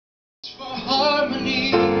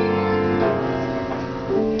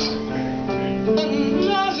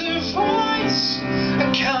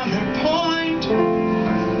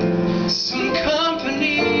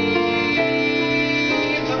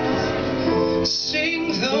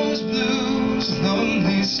Sing those blues,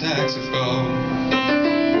 lonely saxophone.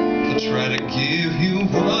 I'll try to give you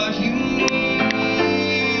what you need.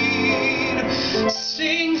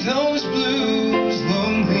 Sing those blues,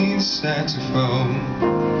 lonely saxophone.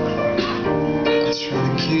 I'll try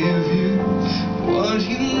to give you what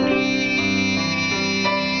you need.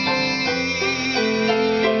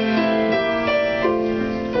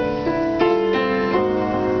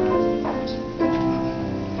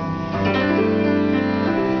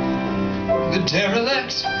 The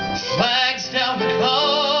derelict flags down the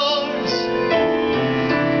cars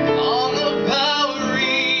on the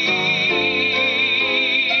Bowery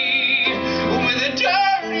with a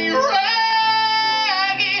dirty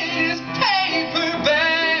rag in his paper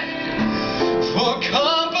bag for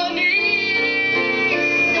company.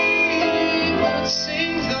 But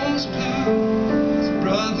sing those blues,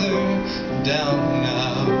 brother, down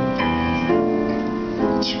now.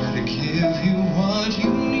 Try to give you what you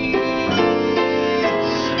need.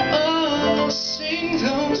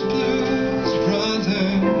 Those blues, brother,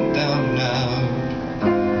 down now.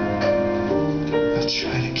 I'll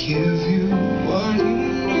try to give you what you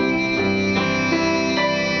need.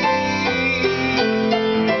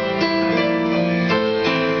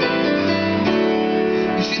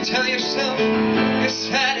 If you tell yourself you're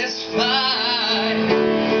satisfied,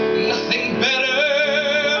 nothing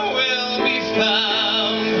better will be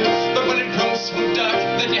found. But when it grows so dark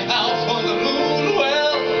that you howl for the moon,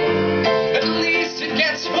 well, at least it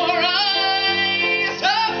gets your eyes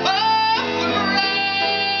above the ground.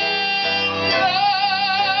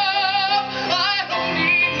 I don't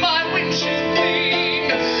need my windshield clean.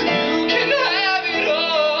 You can have it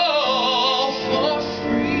all for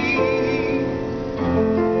free.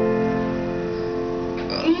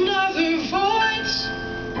 Another voice,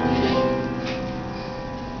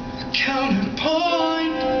 a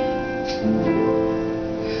counterpoint,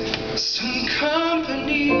 some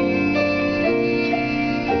company.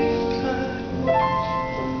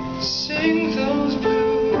 Sing those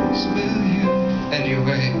blues, will you?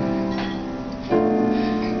 Anyway,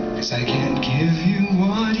 'cause I can't give you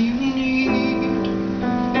what you need.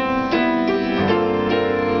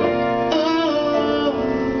 Oh,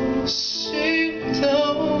 sing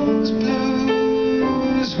those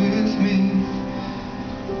blues with me.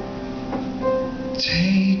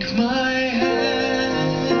 Take my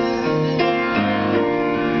hand,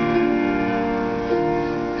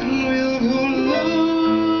 and we'll go look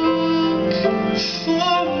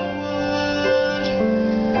for what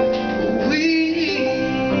we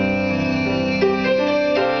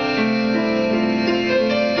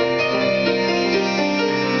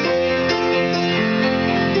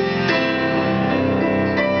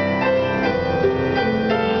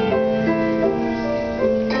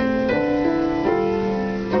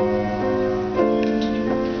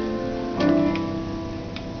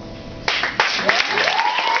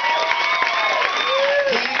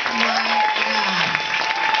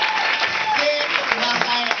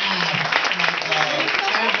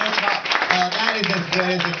As good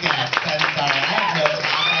as it gets. I'm sorry, I have no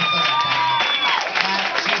talk.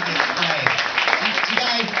 Jesus Christ. You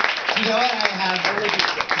guys, you know what I have?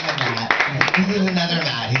 Matt. This is another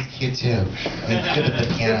Matt. He's cute too. He's good at the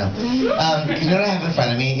piano. You know what I have in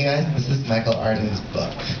front of me, you guys? This is Michael Arden's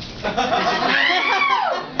book.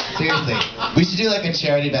 Seriously, we should do like a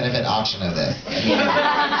charity benefit auction of this. I mean,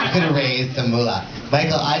 we could have raised some moolah.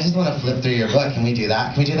 Michael, I just want to flip through your book. Can we do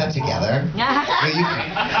that? Can we do that together?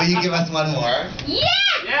 Will you give us one more? Yeah!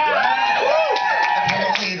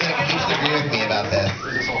 Apparently the geeks agree with me about this.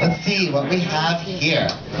 Let's see what we have here.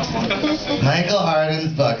 Michael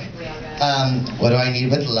Arden's book. What Do I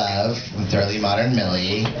Need With Love? From Thoroughly Modern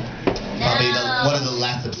Millie. Probably one of the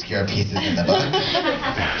less obscure pieces in the book.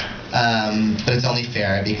 But it's only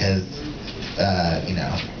fair because, you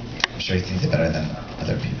know, I'm sure he sings it better than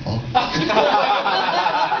other people.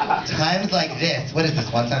 Times like this. What is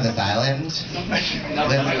this? Once on this island?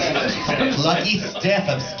 Lucky Stiff,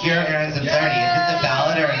 Obscure Errands of 30. Is this a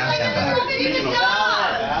ballad or an up-tempo?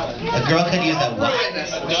 A girl could use a what?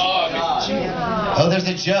 Oh, there's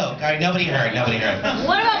a joke. All right, nobody heard. Nobody heard.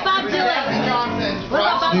 What about Bob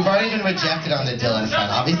Dylan? We've already been rejected on the Dylan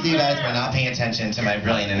front. Obviously, you guys were not paying attention to my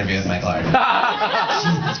brilliant interview with Michael Arden.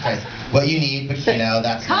 Jesus Christ. What you need, you know,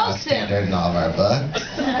 that's not standard in all of our books.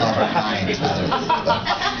 All of our kinds, rather.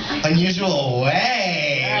 Unusual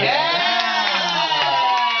Way. Yeah!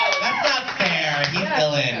 That's not fair. He's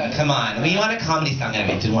Dylan. Come on. We want a comedy song. I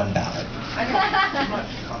mean, do one ballad.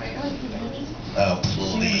 Oh,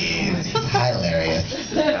 please. Hilarious.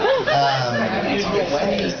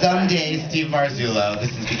 Someday, Steve Marzullo.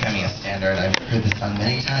 This is becoming a standard. I've heard this song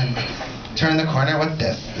many times. Turn the corner. What's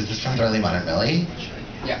this? Is this from Thoroughly Modern Millie?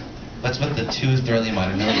 Yeah. What's with the two Thoroughly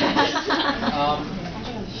Modern Millie?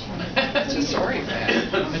 It's a story, man.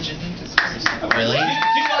 Really?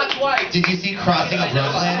 You watch White. Did you see Crossing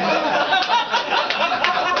Brooklyn?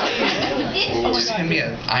 Just hand me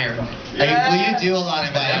an iron. Will you do a lot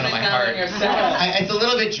of Down on my heart. It's a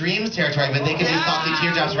little bit Dreams territory, but they could do Salty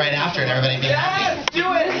Teardrops right after and everybody be happy.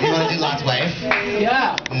 Do it. You want to do Lot's Wife?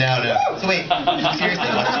 Yeah. No. So wait, seriously,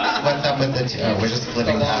 what's up with the two? We're just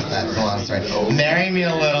flipping past that. It's a long story. Marry Me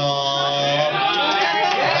a Little.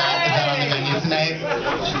 Is that on the menu tonight?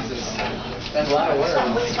 That's a lot of words.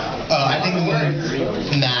 Oh, I think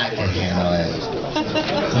Matt can handle it.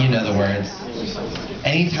 You know the words.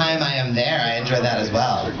 Anytime I am there, I enjoy that as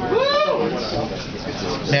well.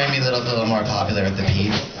 Marry Me Little's a little more popular with the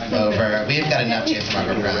peeps. We've got enough Chase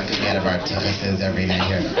Margaret Brown because we had our TSs every night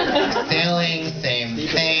here. Sailing, same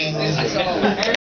thing.